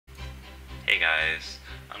Hey guys,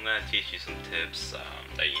 I'm gonna teach you some tips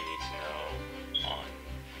that you need to know on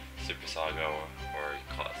Super Saga, or you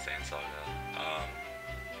call it Sand Saga.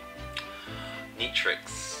 Neat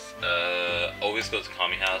tricks. Always go to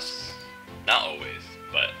Kami House. Not always,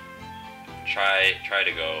 but try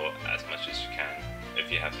to go as much as you can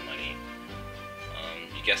if you have the money.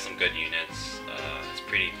 You get some good units. It's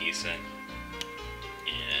pretty decent,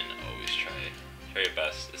 and always try your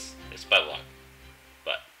best. It's by luck.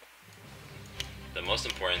 The most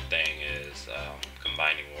important thing is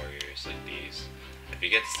combining warriors like these. If you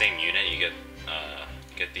get the same unit, you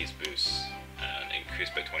get these boosts and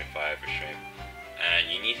increased by 25 for strength.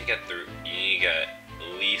 And you need to get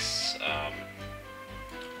at least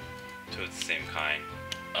two of the same kind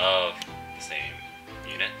of the same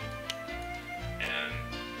unit,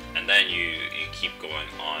 and then you keep going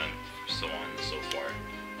on, so on and so forth,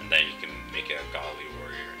 and then you can make it a godly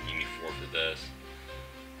warrior. You need 4 for this.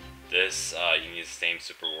 You need the same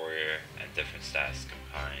super warrior and different stats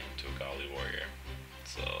combined to a godly warrior.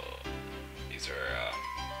 So these are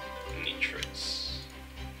neat tricks.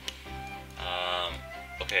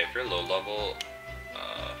 Okay, if you're low level,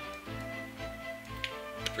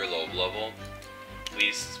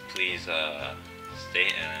 please stay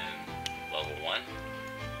in level 1.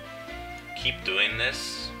 Keep doing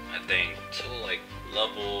this. I think till like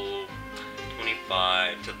level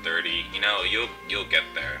 25 to 30. You know, you'll get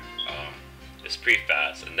there. It's pretty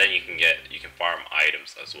fast, and then you can farm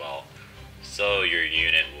items as well, so your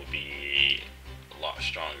unit will be a lot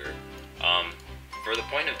stronger. For the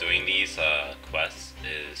point of doing these quests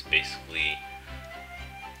is basically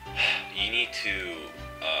you need to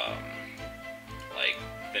like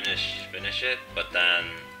finish it, but then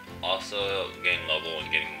also getting level and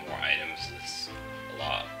getting more items is a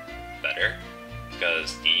lot better,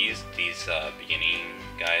 because these beginning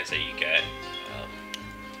guys that you get,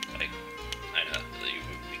 like I know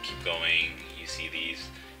we keep going, you see these,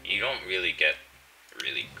 you don't really get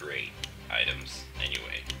really great items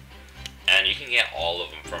anyway, and you can get all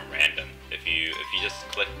of them from random if you just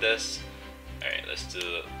click this. Alright, let's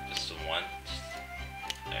do just one.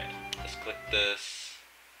 Alright, let's click this,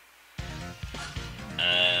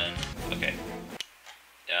 and okay,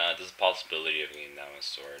 there's a possibility of getting that one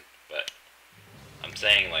sword, but I'm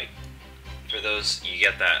saying, like, for those, you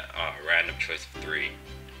get that random choice of 3,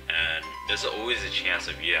 and there's always a chance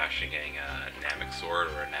of you actually getting a Namek sword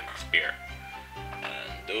or a Namek spear,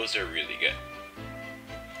 and those are really good.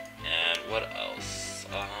 And what else?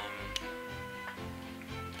 Oh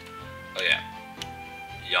yeah,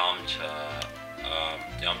 Yamcha.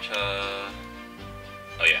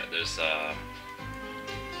 Oh yeah, there's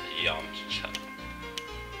Yamcha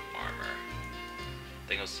armor. I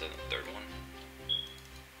think it was the 3rd one.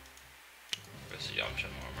 Where's the Yamcha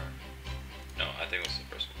armor? No, I think it was the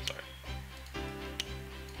 1st one, sorry.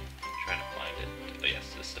 I'm trying to find it. Oh yes,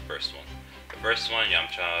 this is the 1st one. The 1st one,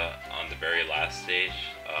 Yamcha, on the very last stage,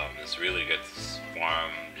 is really good to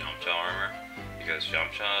farm Yamcha armor, because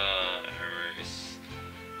Yamcha armor is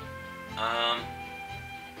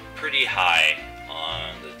pretty high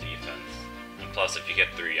on the defense. And plus, if you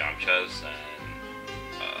get 3 Yamchas, then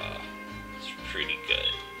it's pretty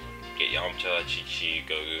good. Get Yamcha, Chi-Chi,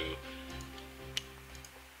 Goku,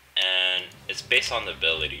 and it's based on the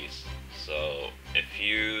abilities. So if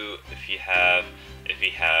you have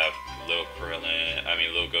low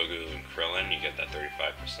Goku and Krillin, you get that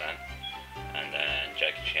 35%, and then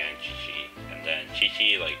Jackie Chan, Chi-Chi, and then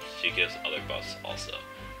Chi-Chi, like, she gives other buffs also.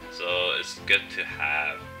 So it's good to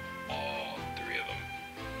have all 3 of them,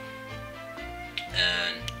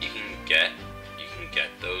 and you can get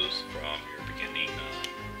those from your beginning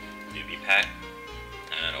newbie pack,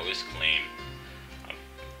 and always claim.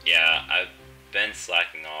 Yeah, I've been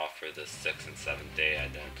slacking off for the 6th and 7th day. I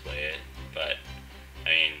didn't play it, but I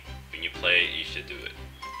mean, when you play it, you should do it.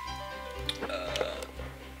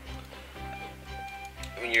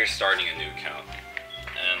 When you're starting a new account,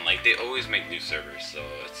 and like, they always make new servers, so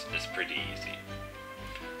it's pretty easy.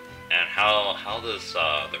 And how does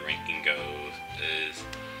the ranking go is,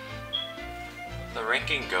 the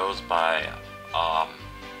ranking goes by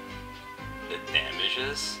the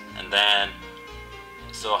damages, and then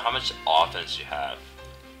so how much offense you have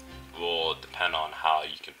will depend on how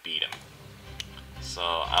you can beat him. So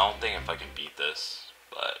I don't think if I can beat this,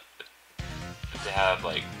 but if they have,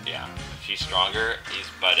 like, yeah, if he's stronger, he's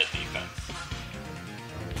better at defense.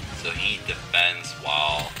 So he defends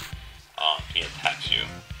while he attacks you.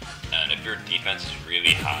 And if your defense is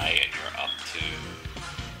really high and you're up to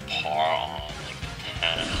par on, like,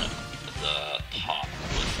 the top,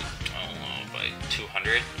 I don't know, by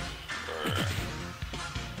 200, or,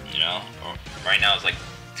 you know, or right now it's like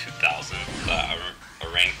 2,000, that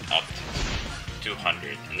are ranked up to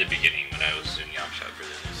 200 in the beginning when I was doing Yamcha for the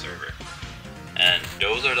new server. And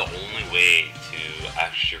those are the only way to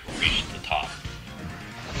actually reach the top.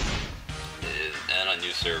 And a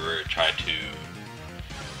new server, try to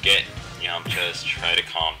get Yamchas, try to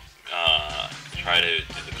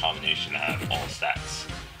do the combination that have all stats.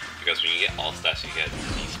 Because when you get all stats, you get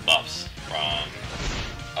these buffs from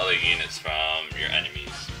other units from your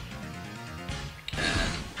enemies.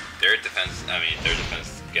 And their defense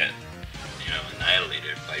get,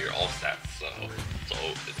 annihilated by your all stats. So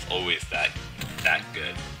it's always that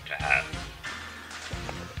good to have.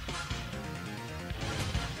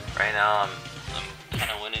 Right now I'm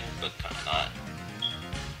kind of winning, but kind of not.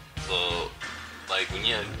 So like when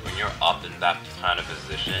you're up in that kind of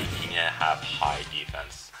position, you need to have high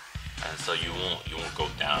defense, and so you won't go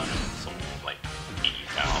down, and someone won't like beat you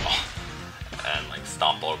down and like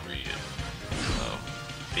stomp over you. So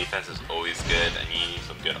defense is always good, and you need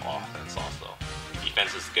some good offense also.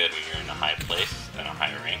 Defense is good when you're in a high place and a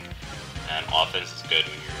high rank, and offense is good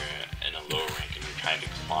when you're in a low rank and you're trying to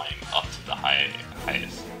climb up to the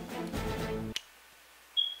highest.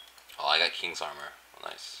 Oh, I got King's armor. Oh,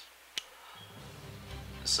 nice.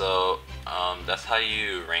 So that's how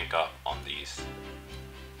you rank up on these.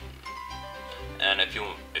 And if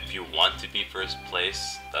you want to be first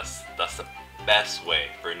place, that's the best way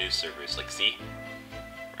for new servers. Like, see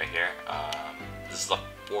right here, this is the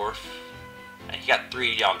 4th, and he got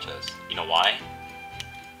 3 Yamchas. You know why?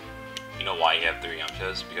 You know why you have 3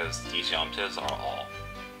 Yamchas? Because these Yamchas are all.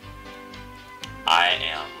 I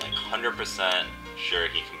am like 100% sure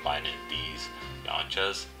he combined these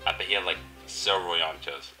Yamchas. I bet he had like several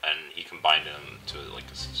Yamchas, and he combined them to like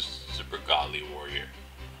a super godly warrior.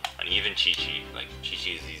 And even Chi-Chi, like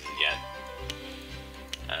Chi-Chi is easy to get.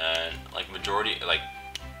 And like majority, like,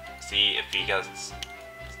 see if he gets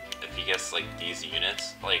like these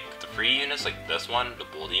units, like the free units, like this one, the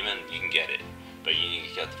Bull Demon, you can get it, but you need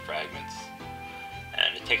to get the fragments,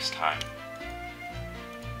 and it takes time.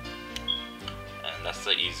 And that's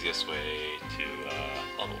the easiest way to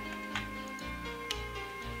level.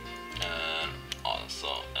 And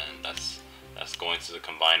also, and that's going to the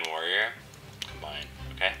combined warrior. Combine,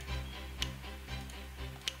 okay.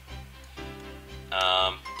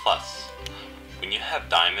 Plus, when you have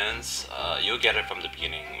diamonds, you'll get it from the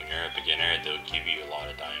beginning. When you're a beginner, they'll give you a lot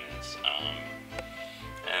of diamonds.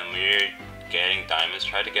 And when you're getting diamonds,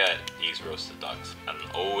 try to get these roasted ducks and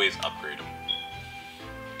always upgrade them,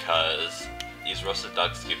 because these roasted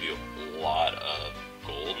ducks give you a lot of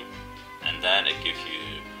gold, and then it gives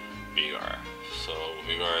you Vigor. So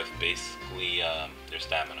Vigor is basically their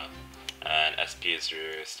stamina, and SP is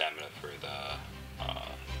your stamina for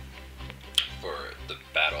the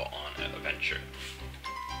battle on an adventure.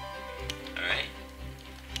 Alright,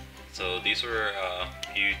 so these were a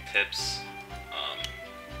few tips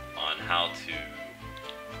on how to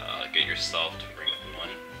get yourself to rank 1,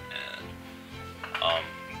 and a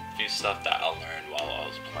few stuff that I learned while I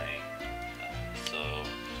was playing. So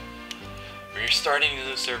when you're starting a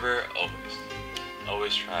new server,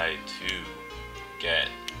 always try to get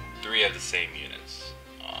 3 of the same units,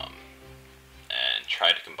 and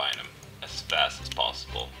try to combine them as fast as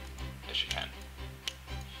possible as you can.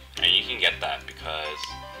 And you can get that because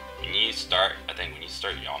when you start, when you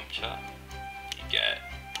start Yamcha, you get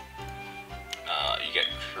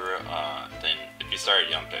then if you start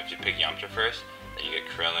Yamcha, if you pick Yamcha first, then you get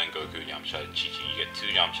Krillin, Goku, Yamcha, Chi-Chi. You get 2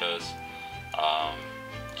 Yamchas.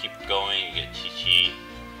 Keep going, you get Chi-Chi,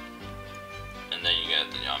 and then you get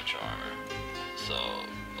the Yamcha armor. So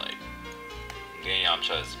like, getting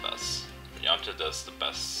Yamcha is the best. Yamcha does the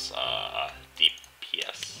best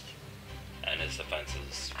DPS, and his defense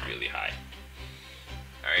is really high.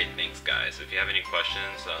 Alright, thanks guys. If you have any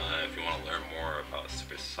questions, if you want to learn more about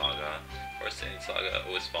Super Saga or Saiyan Saga,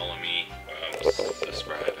 always follow me,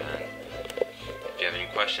 subscribe, and if you have any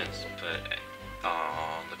questions, put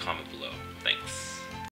on the comment below. Thanks.